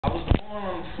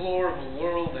On the floor of a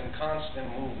world in constant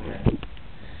movement.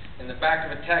 In the back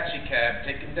of a taxi cab,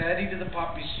 taking Daddy to the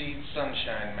poppy seed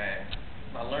sunshine man.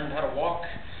 I learned how to walk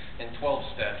in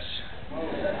 12 steps.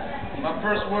 My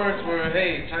first words were,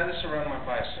 hey, tie this around my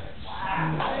biceps.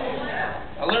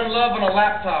 I learned love on a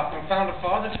laptop and found a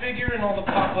father figure in all the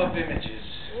pop-up images.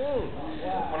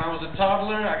 When I was a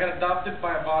toddler, I got adopted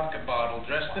by a vodka bottle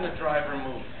dressed in a driver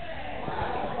movie.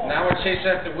 Now I chase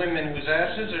after women whose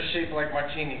asses are shaped like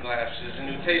martini glasses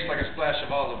and who taste like a splash of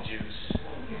olive juice.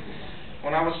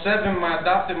 When I was 7, my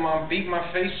adopted mom beat my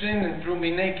face in and threw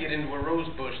me naked into a rose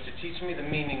bush to teach me the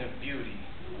meaning of beauty.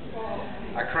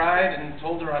 I cried and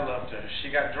told her I loved her.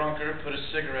 She got drunker, put a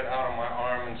cigarette out on my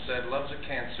arm and said, "Love's a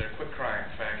cancer, quit crying,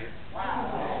 faggot."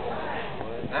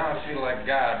 Now I feel like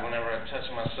God whenever I touch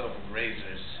myself with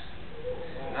razors.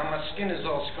 Now my skin is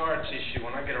all scar tissue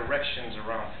when I get erections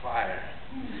around fire.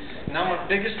 Now my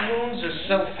biggest wounds are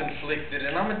self-inflicted,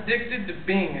 and I'm addicted to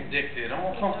being addicted. I'm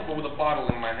more comfortable with a bottle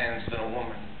in my hands than a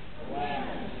woman.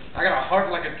 I got a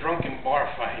heart like a drunken bar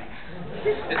fight.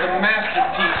 It's a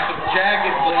masterpiece of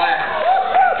jagged glass.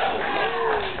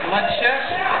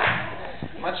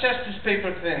 My chest is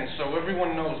paper thin, so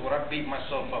everyone knows what I beat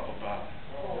myself up about.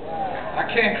 I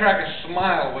can't crack a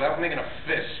smile without making a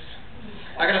fist.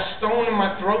 I got a stone in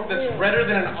my throat that's redder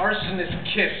than an arsonist's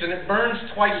kiss, and it burns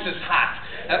twice as hot.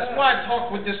 That's why I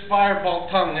talk with this fireball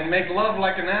tongue and make love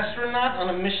like an astronaut on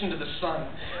a mission to the sun.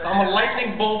 I'm a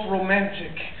lightning bolt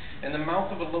romantic in the mouth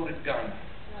of a loaded gun.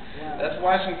 That's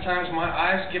why sometimes my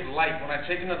eyes give light when I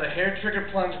take another hair trigger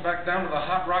plunge back down to the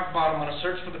hot rock bottom on a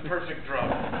search for the perfect drug.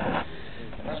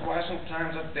 And that's why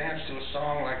sometimes I dance to a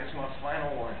song like it's my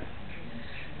final one.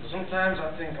 Sometimes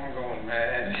I think I'm going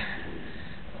mad.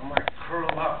 I might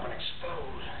curl up and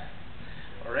explode,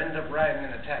 or end up riding in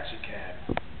a taxi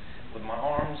cab with my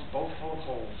arms both full of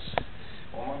holes,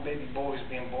 while my baby boy's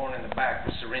being born in the back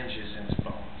with syringes in his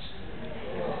bones.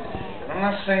 And I'm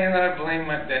not saying that I blame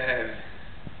my dad,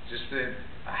 just that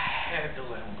I had to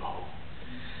let him go.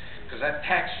 Because that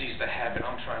taxi's the habit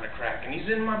I'm trying to crack, and he's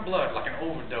in my blood like an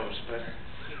overdose, but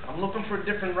I'm looking for a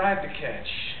different ride to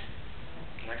catch,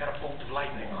 and I got a bolt of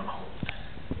lightning on hold.